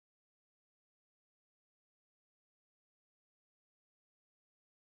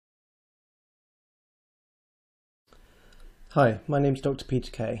Hi, my name is Dr.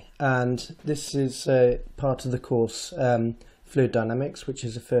 Peter Kay, and this is part of the course Fluid Dynamics, which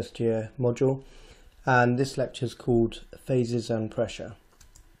is a first year module, and this lecture is called Phases and Pressure.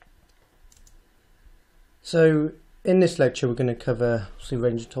 So in this lecture we're going to cover a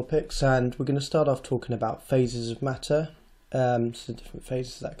range of topics, and we're going to start off talking about phases of matter, so different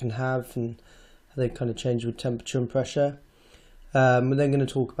phases that can have and how they kind of change with temperature and pressure. We're then going to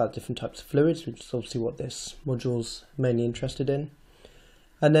talk about different types of fluids, which is obviously what this module's mainly interested in.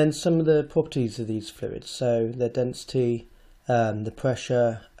 And then some of the properties of these fluids, so their density, the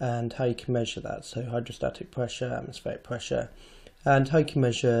pressure, and how you can measure that. So hydrostatic pressure, atmospheric pressure, and how you can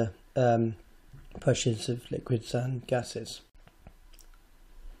measure pressures of liquids and gases.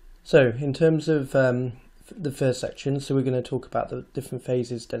 So in terms of the first section, so we're going to talk about the different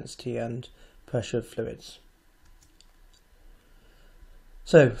phases, density, and pressure of fluids.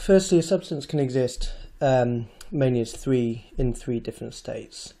 So, firstly, a substance can exist mainly as in three different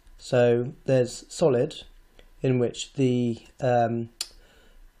states. So, there's solid, in which the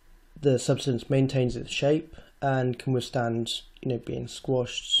substance maintains its shape and can withstand, being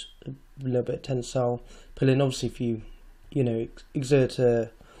squashed, a little bit tensile, pulling. Obviously, if you, exert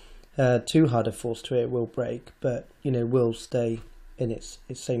too hard a force to it, it will break, but will stay in its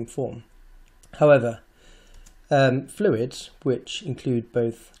same form. However, fluids, which include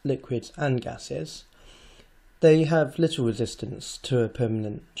both liquids and gases, they have little resistance to a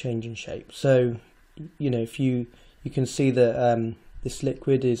permanent change in shape. So, if you can see that this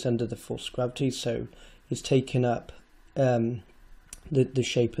liquid is under the force of gravity, so it's taken up the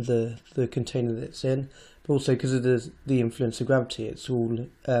shape of the container that it's in, but also because of the influence of gravity, it's all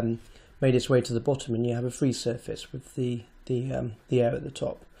made its way to the bottom, and you have a free surface with the air at the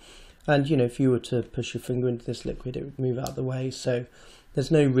top. And if you were to push your finger into this liquid, it would move out of the way. So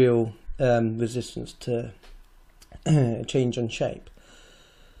there's no real resistance to change on shape.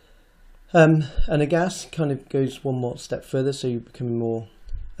 And a gas kind of goes one more step further, so you become more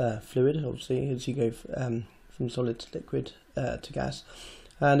fluid, obviously, as you go from solid to liquid to gas.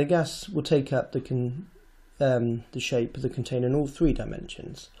 And a gas will take up the shape of the container in all three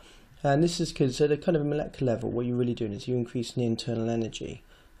dimensions. And this is because at a kind of a molecular level, what you're really doing is you're increasing the internal energy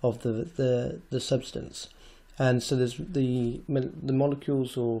of the substance, and so there's the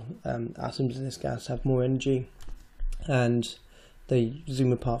molecules or atoms in this gas have more energy, and they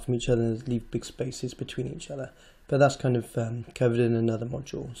zoom apart from each other and leave big spaces between each other. But that's kind of covered in another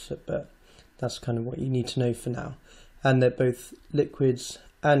module. But that's kind of what you need to know for now, and that both liquids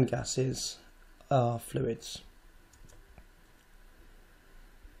and gases are fluids.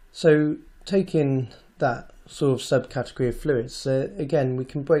 So taking that sort of subcategory of fluids, so again we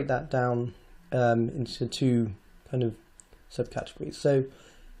can break that down into two kind of subcategories. So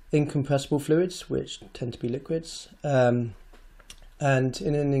incompressible fluids, which tend to be liquids, and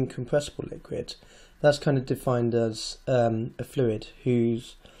in an incompressible liquid, that's kind of defined as a fluid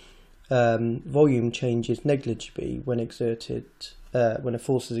whose volume changes negligibly when when a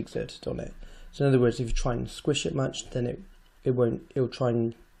force is exerted on it. So in other words, if you try and squish it much, then it'll try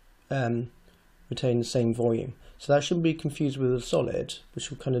and retain the same volume. So that shouldn't be confused with a solid, which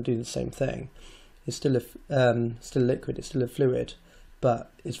will kind of do the same thing. It's still a liquid, it's still a fluid,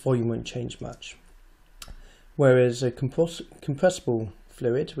 but its volume won't change much. Whereas a compressible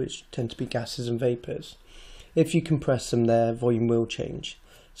fluid, which tend to be gases and vapours, if you compress them, their volume will change.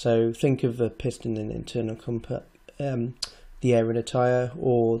 So think of a piston in an internal the air in a tyre,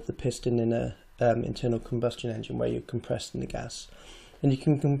 or the piston in a internal combustion engine where you're compressing the gas. And you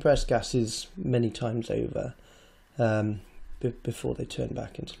can compress gases many times over before they turn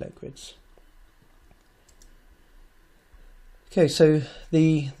back into liquids. Okay, so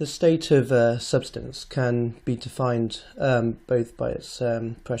the state of a substance can be defined both by its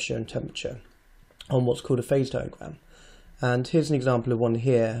pressure and temperature on what's called a phase diagram. And here's an example of one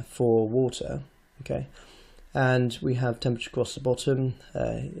here for water. Okay, and we have temperature across the bottom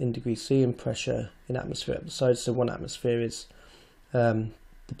in degrees C and pressure in atmosphere at the sides. So 1 atmosphere is the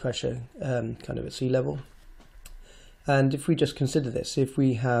pressure kind of at sea level. And if we just consider this, if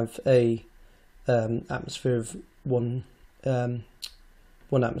we have a atmosphere of one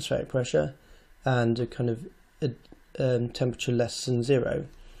atmospheric pressure and a kind of a temperature less than 0,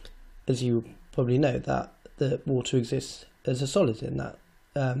 as you probably know, that the water exists as a solid in that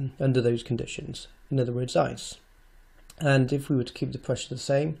under those conditions, in other words ice. And if we were to keep the pressure the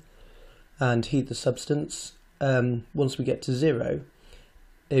same and heat the substance, once we get to 0,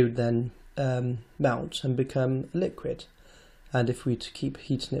 it would then melt and become a liquid. And if we were to keep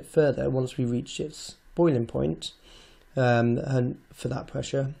heating it further, once we reach its boiling point, and for that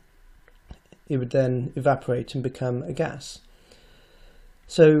pressure, it would then evaporate and become a gas.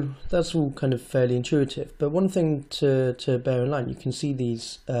 So that's all kind of fairly intuitive. But one thing to bear in mind, you can see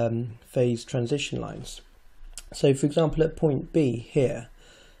these phase transition lines. So for example, at point B here,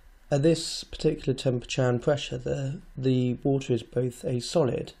 at this particular temperature and pressure, the water is both a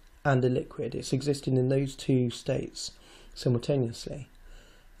solid and a liquid. It's existing in those two states simultaneously.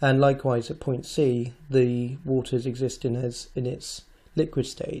 And likewise at point C, the water is existing as in its liquid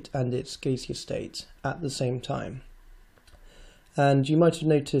state and its gaseous state at the same time. And you might have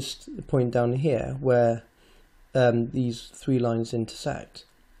noticed the point down here where these three lines intersect,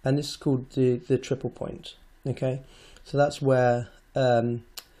 and this is called the triple point. Okay, so that's where the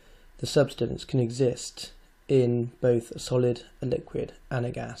substance can exist in both a solid, a liquid and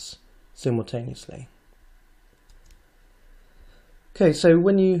a gas simultaneously. Okay, so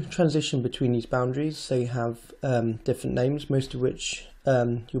when you transition between these boundaries, they have different names, most of which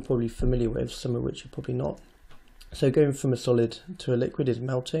you're probably familiar with, some of which you're probably not. So going from a solid to a liquid is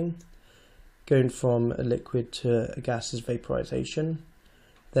melting, going from a liquid to a gas is vaporization,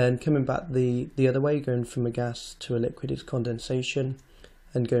 then coming back the other way, going from a gas to a liquid is condensation,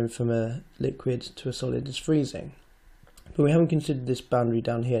 and going from a liquid to a solid is freezing. But we haven't considered this boundary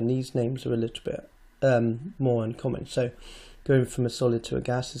down here, and these names are a little bit more uncommon. So going from a solid to a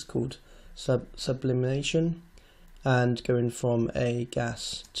gas is called sublimation, and going from a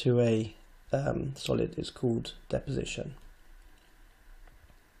gas to a solid is called deposition.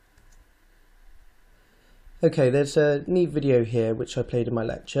 Okay, there's a neat video here which I played in my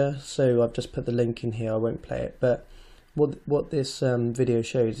lecture, so I've just put the link in here. I won't play it, but what this video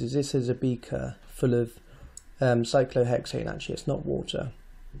shows is this is a beaker full of cyclohexane. Actually, it's not water.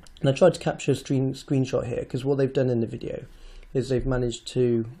 And I tried to capture a screenshot here because what they've done in the video is they've managed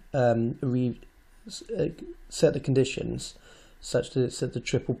to set the conditions such that it's at the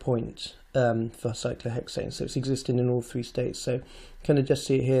triple point for cyclohexane, so it's existing in all three states. So you kind of just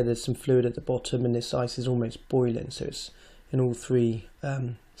see it here, there's some fluid at the bottom and this ice is almost boiling, so it's in all three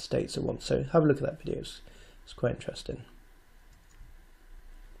states at once. So have a look at that video, it's quite interesting.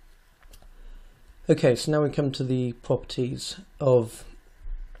 Okay, so now we come to the properties of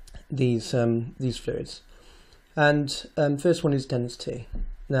these fluids, and first one is density.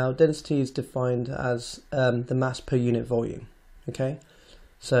 Now density is defined as the mass per unit volume. Okay,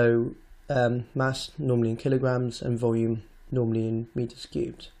 so mass normally in kilograms and volume normally in meters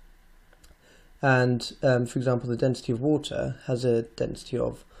cubed. And for example, the density of water has a density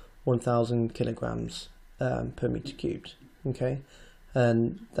of 1000 kilograms per meter cubed. Okay,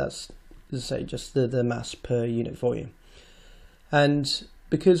 and that's, as I say, just the mass per unit volume. And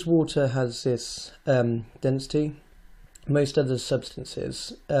because water has this density, most other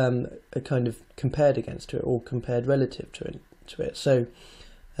substances are kind of compared against it or compared relative to it. So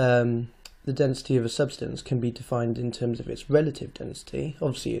the density of a substance can be defined in terms of its relative density.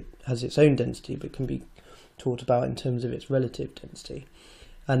 Obviously it has its own density, but can be talked about in terms of its relative density.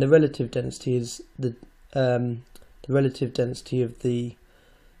 And the relative density is the relative density of the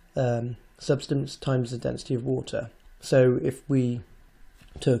substance times the density of water. So if we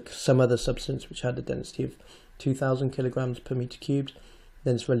took some other substance which had a density of 2000 kilograms per meter cubed,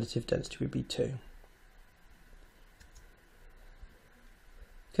 then its relative density would be 2.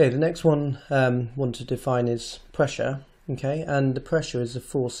 Okay, the next one I want to define is pressure. Okay, and the pressure is the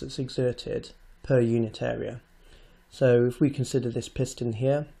force that's exerted per unit area. So if we consider this piston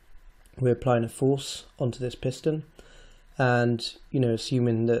here, we're applying a force onto this piston, and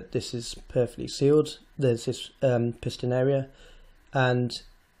assuming that this is perfectly sealed, there's this piston area, and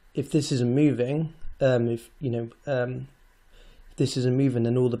if this isn't moving, if this isn't moving,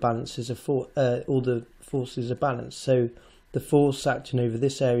 then all the balances are all the forces are balanced. So the force acting over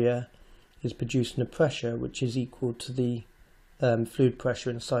this area is producing a pressure which is equal to the fluid pressure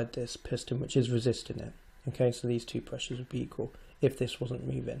inside this piston, which is resisting it. Okay, so these two pressures would be equal if this wasn't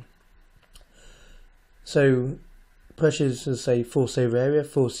moving. So pressure is, as I say, force over area.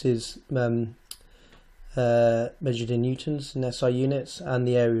 Force is measured in newtons and SI units, and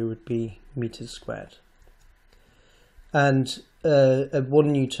the area would be meters squared. And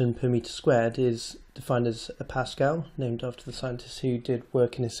 1 Newton per meter squared is defined as a Pascal, named after the scientist who did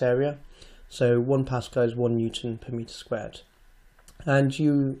work in this area. So 1 Pascal is 1 Newton per meter squared. And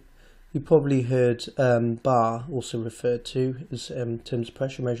you probably heard bar also referred to as in terms of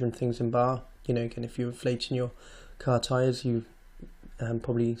pressure, measuring things in bar. Again, if you're inflating your car tyres, you've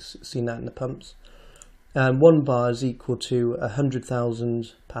probably seen that in the pumps. 1 bar is equal to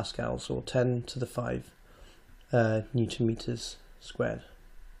 100,000 pascals, or 10 to the 5 Newton meters squared.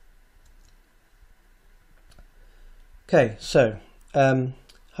 Okay, so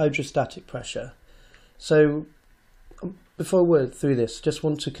hydrostatic pressure. So before we work through this, just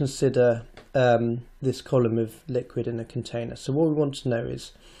want to consider this column of liquid in a container. So what we want to know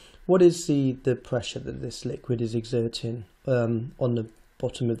is, what is the pressure that this liquid is exerting on the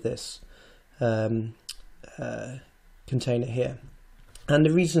bottom of this container here? And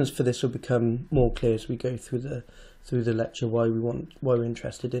the reasons for this will become more clear as we go through the lecture, why we're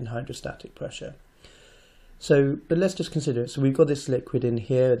interested in hydrostatic pressure. So, but let's just consider it. So we've got this liquid in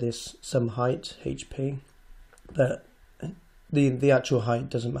here, this some height, HP, but the actual height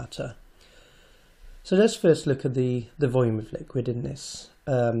doesn't matter. So let's first look at the volume of liquid in this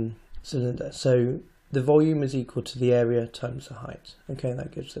cylinder. So the volume is equal to the area times the height. Okay,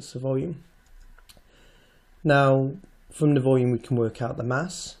 that gives us the volume. Now, from the volume we can work out the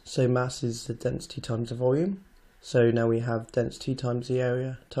mass. So mass is the density times the volume. So now we have density times the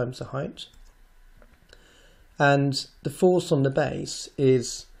area times the height. And the force on the base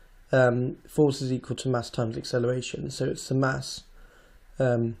is force is equal to mass times acceleration. So it's the mass,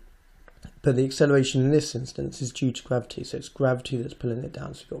 but the acceleration in this instance is due to gravity. So it's gravity that's pulling it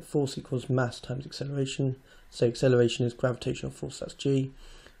down. So we've got force equals mass times acceleration. So acceleration is gravitational force, that's G.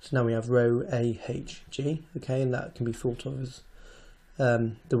 So now we have rho A H G, okay, and that can be thought of as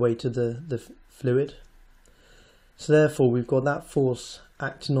the weight of the fluid. So therefore we've got that force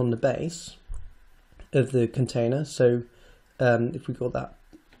acting on the base of the container. So if we've got that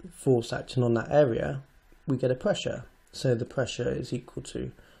force acting on that area, we get a pressure. So the pressure is equal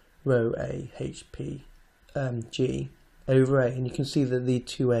to rho A H P G over A, and you can see that the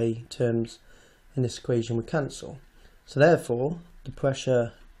 2A terms in this equation would cancel. So therefore the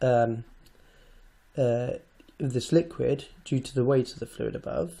pressure of this liquid, due to the weight of the fluid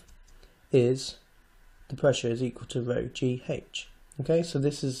above, is the pressure is equal to rho GH. Okay, so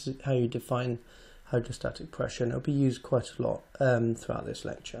this is how you define hydrostatic pressure, and it'll be used quite a lot throughout this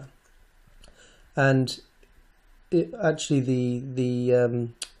lecture. And actually the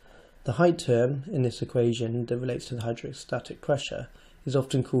height term in this equation that relates to the hydrostatic pressure is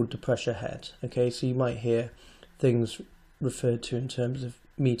often called the pressure head. Okay, so you might hear things referred to in terms of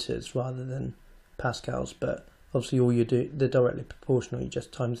meters rather than pascals, but obviously all you do, they're directly proportional, you're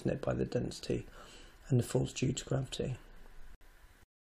just timesing it by the density and the force due to gravity.